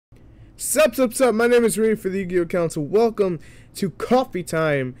Sup, my name is Ray for the Yugioh Council. Welcome to coffee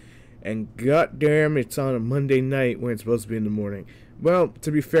time. And goddamn, it's on a Monday night when it's supposed to be in the morning. Well,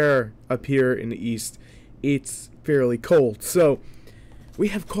 to be fair, up here in the east, it's fairly cold. So, we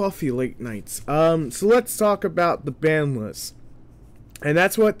have coffee late nights. So let's talk about the ban list. And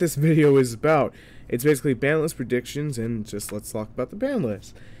that's what this video is about. It's basically ban list predictions and just let's talk about the ban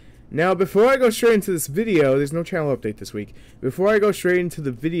list. Now, before I go straight into this video, there's no channel update this week. Before I go straight into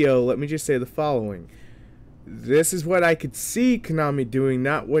the video, let me just say the following. This is what I could see Konami doing,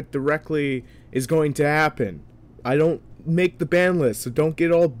 not what directly is going to happen. I don't make the ban list, so don't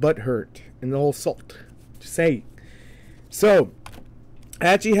get all butthurt and all salt. Just say. So, I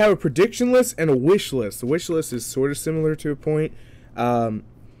actually have a prediction list and a wish list. The wish list is sort of similar to a point. And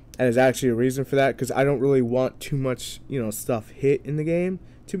there's actually a reason for that, because I don't really want too much, stuff hit in the game,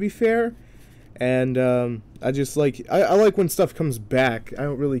 to be fair. And I just like I like when stuff comes back. I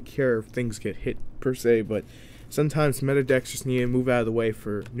don't really care if things get hit per se, but sometimes meta decks just need to move out of the way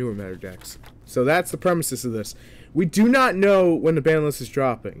for newer meta decks. So that's the premises of this. We do not know when the ban list is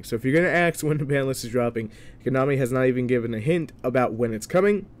dropping. So if you're gonna ask when the ban list is dropping, Konami has not even given a hint about when it's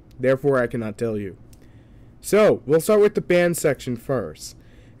coming. Therefore, I cannot tell you. So we'll start with the ban section first.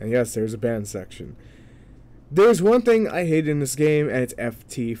 And yes, there's a ban section. There's one thing I hate in this game, and it's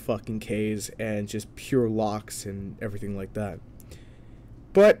FT fucking Ks and just pure locks and everything like that.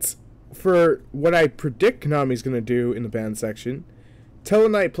 But for what I predict Konami's going to do in the ban section,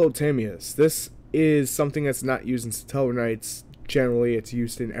 Tellarknight Plotamius. This is something that's not used in Tellarknights. Generally, it's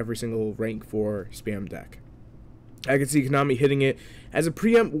used in every single rank 4 spam deck. I can see Konami hitting it as a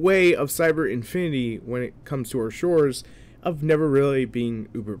preempt way of Cyber Infinity when it comes to our shores of never really being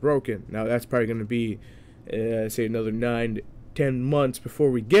uber broken. Now, that's probably going to be say another 9-10 months before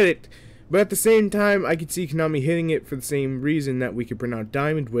we get it, but at the same time I could see Konami hitting it for the same reason that we could print out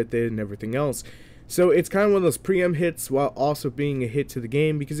Diamond with it and everything else. So it's kind of one of those preempt hits while also being a hit to the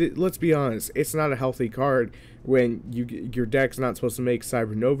game, because let's be honest, it's not a healthy card when your deck's not supposed to make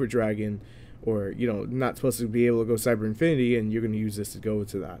Cyber Nova Dragon, or not supposed to be able to go Cyber Infinity, and you're going to use this to go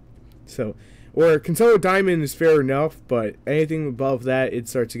to that. So, or Concealer Diamond is fair enough, but anything above that, it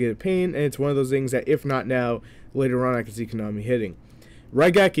starts to get a pain, and it's one of those things that, if not now, later on I can see Konami hitting.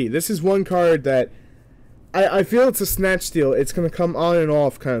 Raigeki, this is one card that I feel it's a snatch steal. It's going to come on and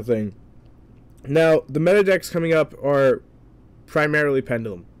off kind of thing. Now, the meta decks coming up are primarily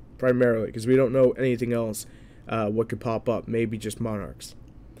Pendulum. Primarily, because we don't know anything else what could pop up. Maybe just Monarchs.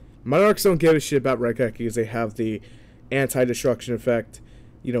 Monarchs don't give a shit about Raigeki because they have the anti-destruction effect,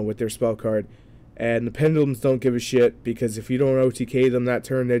 with their spell card. And the Pendulums don't give a shit, because if you don't OTK them that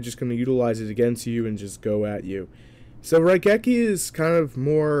turn, they're just going to utilize it against you and just go at you. So Raigeki is kind of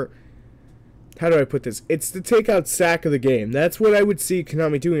more, how do I put this? It's the takeout sack of the game. That's what I would see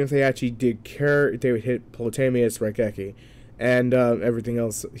Konami doing if they actually did care. They would hit Plotamius, Raigeki, and everything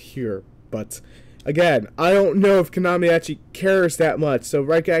else here. But again, I don't know if Konami actually cares that much. So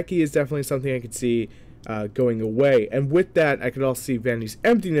Raigeki is definitely something I could see going away. And with that, I could also see Vanity's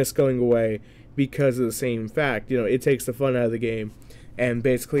Emptiness going away because of the same fact. It takes the fun out of the game, and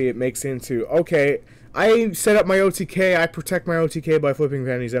basically it makes it into, okay, I set up my OTK, I protect my OTK by flipping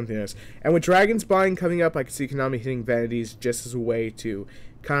Vanity's Emptiness. And with Dragon's Bind coming up, I could see Konami hitting Vanities just as a way to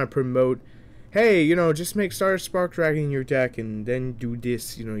kind of promote, hey, just make Star Spark Dragon in your deck, and then do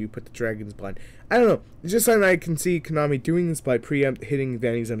this, you put the Dragon's Bind. I don't know, it's just something I can see Konami doing this by preempt hitting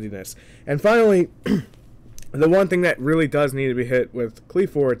Vanity's Emptiness. And finally, the one thing that really does need to be hit with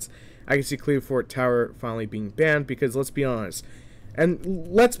Cleaforts, I can see Cleafort Tower finally being banned, because let's be honest. And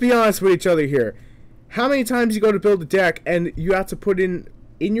let's be honest with each other here. How many times you go to build a deck and you have to put in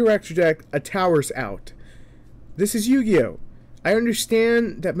your extra deck a Towers out? This is Yu-Gi-Oh! I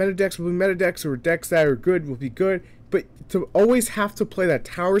understand that meta decks will be meta decks, or decks that are good will be good, but to always have to play that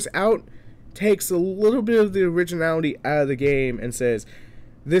Towers out takes a little bit of the originality out of the game and says,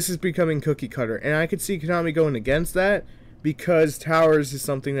 this is becoming cookie cutter. And I could see Konami going against that, because Towers is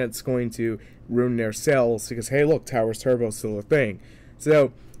something that's going to ruin their sales, because, hey, look, Towers Turbo is still a thing.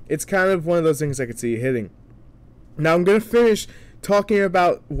 So it's kind of one of those things I could see hitting. Now I'm going to finish talking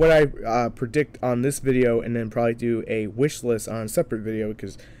about what I predict on this video, and then probably do a wish list on a separate video,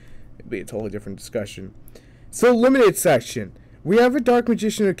 because it'd be a totally different discussion. So, limited section. We have a Dark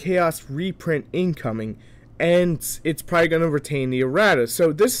Magician of Chaos reprint incoming, and it's probably going to retain the errata.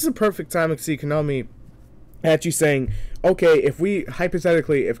 So this is a perfect time to see Konami actually saying, okay, if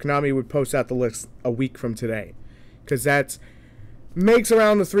Konami would post out the list a week from today, because that makes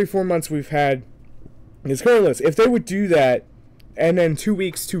around the 3-4 months we've had this current list. If they would do that, and then 2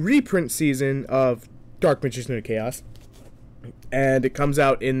 weeks to reprint season of Dark Magician of Chaos, and it comes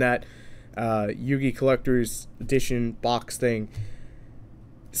out in that Yugi Collector's Edition box thing.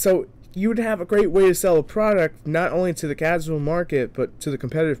 So you would have a great way to sell a product, not only to the casual market, but to the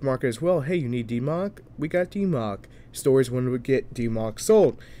competitive market as well. Hey, you need DMOC? We got DMOC. Stores would get DMOC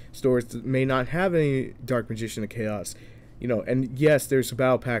sold. Stores that may not have any Dark Magician of Chaos. You know, and yes, there's a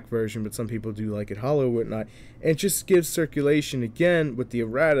battle pack version, but some people do like it hollow or whatnot. And it just gives circulation again with the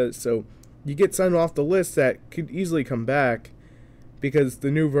errata, so you get some off the list that could easily come back because the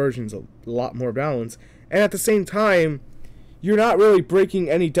new version's a lot more balanced. And at the same time, you're not really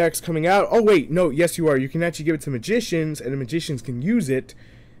breaking any decks coming out. Oh wait, no, yes you are. You can actually give it to magicians, and the magicians can use it.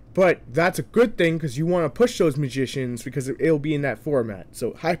 But that's a good thing because you want to push those magicians because it'll be in that format.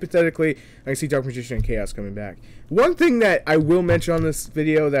 So hypothetically, I can see Dark Magician and Chaos coming back. One thing that I will mention on this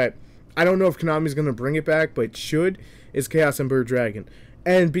video that I don't know if Konami's going to bring it back, but it should, is Chaos Emperor Dragon.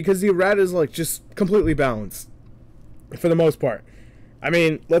 And because the errata is like just completely balanced for the most part. I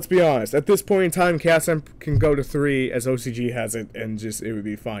mean, let's be honest. At this point in time, Chaos Emperor can go to 3 as OCG has it, and just it would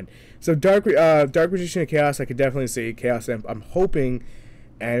be fine. So Dark Magician and Chaos, I could definitely see Chaos Emperor. I'm hoping,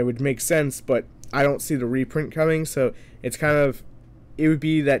 and it would make sense, but I don't see the reprint coming. So it's kind of, it would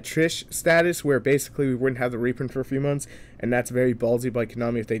be that Trish status where basically we wouldn't have the reprint for a few months, and that's very ballsy by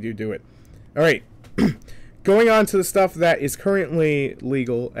Konami if they do it. All right, going on to the stuff that is currently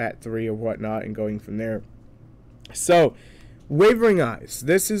legal at 3 or whatnot, and going from there. So, Wavering Eyes.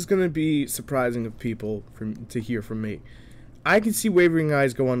 This is going to be surprising of people to hear from me. I can see Wavering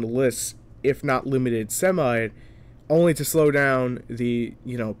Eyes go on the list, if not limited, semi, only to slow down the,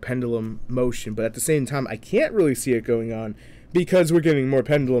 you know, pendulum motion. But at the same time, I can't really see it going on because we're getting more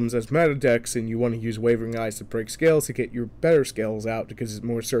pendulums as meta decks, and you want to use Wavering Eyes to break scales to get your better scales out because it's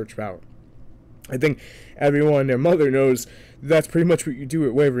more search power. I think everyone and their mother knows that's pretty much what you do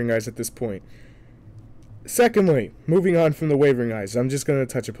with Wavering Eyes at this point. Secondly, moving on from the Wavering Eyes, I'm just going to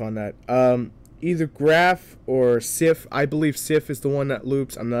touch upon that. Either Graph or Sif. I believe Sif is the one that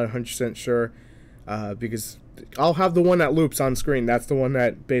loops. I'm not 100% sure because I'll have the one that loops on screen. That's the one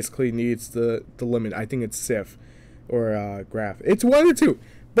that basically needs the limit. I think it's Sif or Graph. It's one of the two.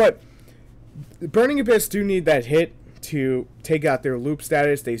 But Burning Abyss do need that hit to take out their loop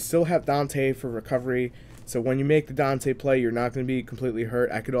status. They still have Dante for recovery. So when you make the Dante play, you're not going to be completely hurt.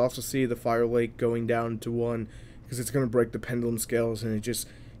 I could also see the Fire Lake going down to 1 because it's going to break the pendulum scales, and it just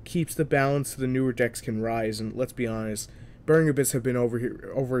keeps the balance so the newer decks can rise. And let's be honest, Burning Abyss have been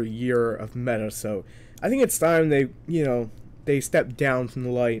over a year of meta, so I think it's time they step down from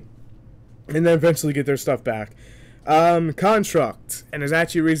the light and then eventually get their stuff back. Construct, and there's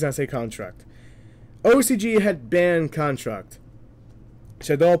actually a reason I say Construct. OCG had banned Construct.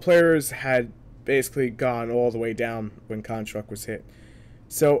 Shadow players had basically gone all the way down when Construct was hit.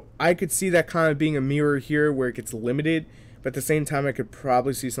 So I could see that kind of being a mirror here where it gets limited, but at the same time I could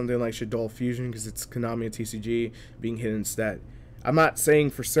probably see something like Shadow Fusion because it's Konami and TCG being hit instead. I'm not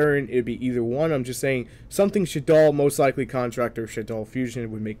saying for certain it'd be either one, I'm just saying something Shadow, most likely Contract or Shadow Fusion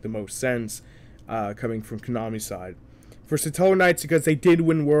would make the most sense coming from Konami's side. For Satoa Knights, because they did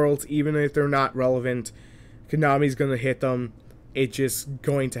win Worlds, even if they're not relevant, Konami's going to hit them. It's just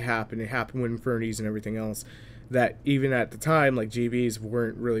going to happen. It happened with Infernities and everything else. That even at the time, like GBs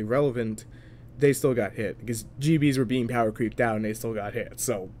weren't really relevant, they still got hit. Because GBs were being power creeped down and they still got hit.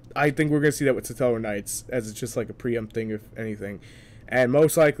 So I think we're going to see that with Satoa Knights, as it's just like a preempt thing, if anything. And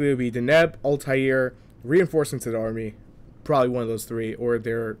most likely it'll be Deneb, Altair, Reinforcements to the Army, probably one of those 3, or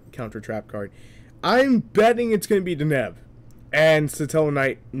their counter trap card. I'm betting it's going to be Deneb and Satoa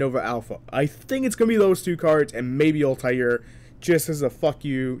Knight Nova Alpha. I think it's going to be those 2 cards and maybe Altair, just as a fuck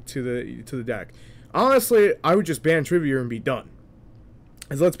you to the deck. Honestly, I would just ban Trivia and be done.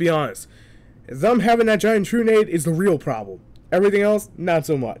 As let's be honest, them having that giant Trunade is the real problem. Everything else, not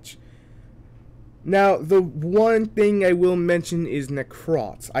so much. Now, the one thing I will mention is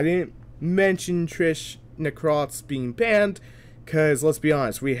Necrots. I didn't mention Trish Necrots being banned, because let's be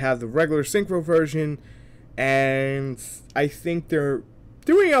honest, we have the regular Synchro version, and I think they're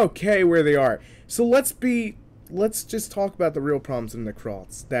doing okay where they are. So let's just talk about the real problems in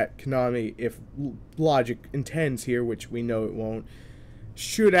Necrots that Konami, if logic intends here, which we know it won't,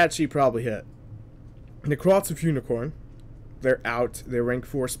 should actually probably hit. Necrots of Unicorn, they're out, they're rank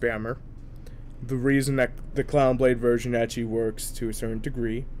 4 spammer. The reason that the Clown Blade version actually works to a certain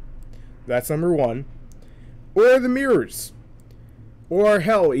degree, that's number 1. Or the mirrors. Or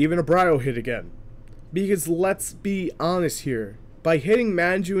hell, even a Bridal hit again. Because let's be honest here, by hitting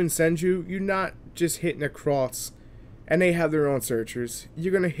Manju and Senju, you're not just hit Necrots, and they have their own searchers.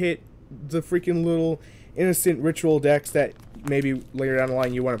 You're gonna hit the freaking little innocent ritual decks that maybe later down the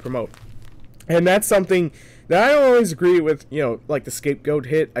line you want to promote. And that's something that I don't always agree with, you know, like the scapegoat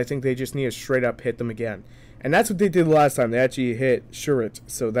hit. I think they just need to straight up hit them again. And that's what they did last time. They actually hit Shurit,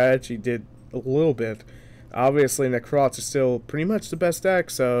 so that actually did a little bit. Obviously, Necrots are still pretty much the best deck,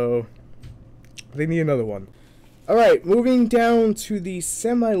 so they need another one. Alright, moving down to the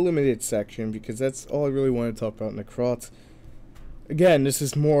semi-limited section, because that's all I really want to talk about, Necrots. Again, this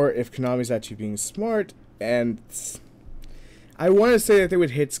is more if Konami's actually being smart, and I want to say that they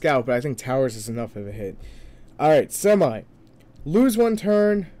would hit Scout, but I think Towers is enough of a hit. Alright, semi. Lose one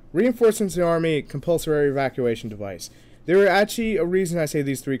turn, reinforcements the army, compulsory evacuation device. There are actually a reason I say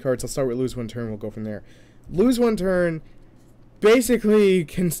these three cards. I'll start with lose one turn, we'll go from there. Lose one turn basically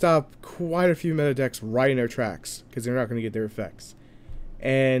can stop quite a few meta decks right in their tracks, because they're not going to get their effects.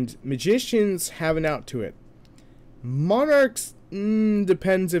 And Magicians have an out to it. Monarchs,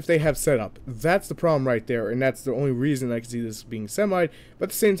 depends if they have setup. That's the problem right there, and that's the only reason I can see this being semi, but at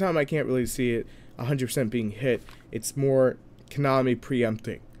the same time I can't really see it 100% being hit. It's more Konami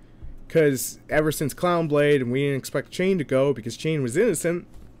preempting. Because ever since Clown Blade, and we didn't expect Chain to go, because Chain was innocent,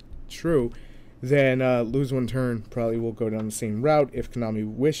 true, then lose one turn probably will go down the same route if Konami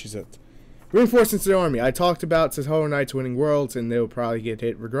wishes it. Reinforcements the army. I talked about says Hollow Knights winning worlds, and they'll probably get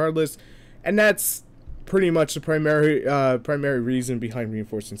hit regardless, and that's pretty much the primary reason behind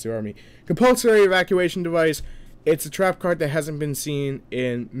reinforcements the army. Compulsory evacuation device. It's a trap card that hasn't been seen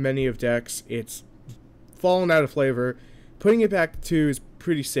in many of decks. It's fallen out of flavor. Putting it back to 2 is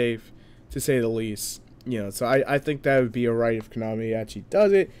pretty safe, to say the least. You know, so I think that would be alright if Konami actually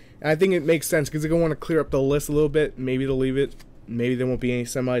does it. And I think it makes sense because they're going to want to clear up the list a little bit. Maybe they'll leave it. Maybe there won't be any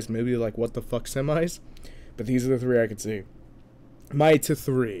semis. Maybe like, what the fuck semis? But these are the 3 I could see. My to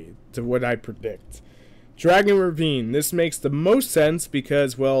 3, to what I predict. Dragon Ravine. This makes the most sense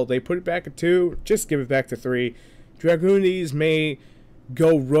because, well, they put it back at 2. Just give it back to 3. Dragoonies may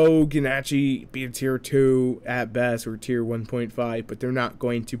go rogue and actually be a tier 2 at best, or tier 1.5, but they're not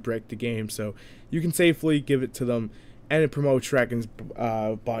going to break the game, so you can safely give it to them. And it promotes Dragon's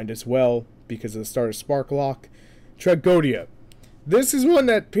Bind as well because of the start of Spark Lock. Tragodia. This is one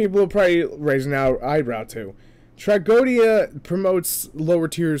that people are probably raising an eyebrow to. Tragodia promotes lower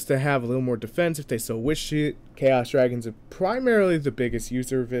tiers to have a little more defense if they so wish it. Chaos Dragons are primarily the biggest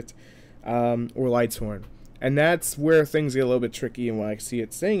user of it, or Lightsworn. And that's where things get a little bit tricky, and when I see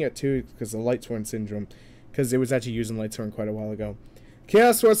it saying it too, because of the Lightsworn syndrome, because it was actually using Lightsworn quite a while ago.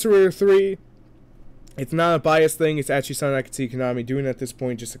 Chaos Sorcerer 3, it's not a biased thing, it's actually something I could see Konami doing at this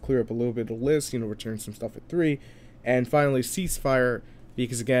point, just to clear up a little bit of the list, you know, return some stuff at 3. And finally, Ceasefire,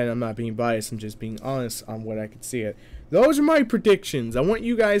 because again, I'm not being biased, I'm just being honest on what I could see it. Those are my predictions. I want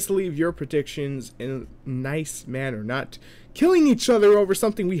you guys to leave your predictions in a nice manner, not killing each other over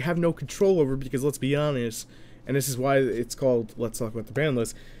something we have no control over, because let's be honest, and this is why it's called Let's Talk About the Ban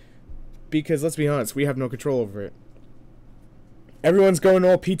List, because let's be honest, we have no control over it. Everyone's going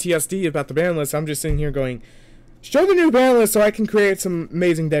all PTSD about the ban list. I'm just sitting here going, show the new ban list so I can create some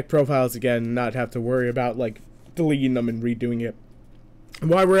amazing deck profiles again and not have to worry about, like, deleting them and redoing it. And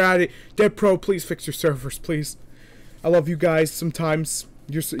while we're at it, Dead Pro, please fix your servers, please. I love you guys. Sometimes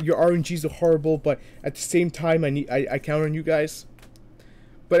your RNGs are horrible, but at the same time, I count on you guys.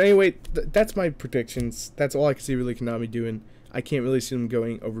 But anyway, that's my predictions. That's all I can see really Konami doing. I can't really see them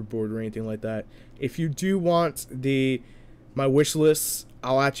going overboard or anything like that. If you do want my wish list,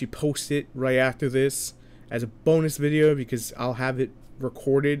 I'll actually post it right after this as a bonus video, because I'll have it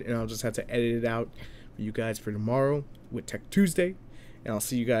recorded and I'll just have to edit it out for you guys for tomorrow with Tech Tuesday. And I'll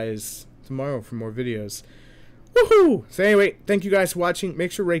see you guys tomorrow for more videos. Woohoo! So anyway, thank you guys for watching.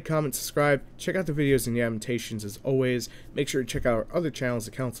 Make sure to rate, comment, subscribe. Check out the videos and the annotations as always. Make sure to check out our other channels,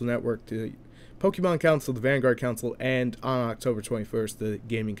 the Council Network, the Pokemon Council, the Vanguard Council, and on October 21st, the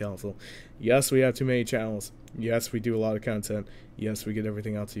Gaming Council. Yes, we have too many channels. Yes, we do a lot of content. Yes, we get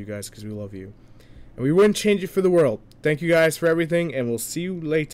everything out to you guys because we love you. And we wouldn't change it for the world. Thank you guys for everything, and we'll see you later.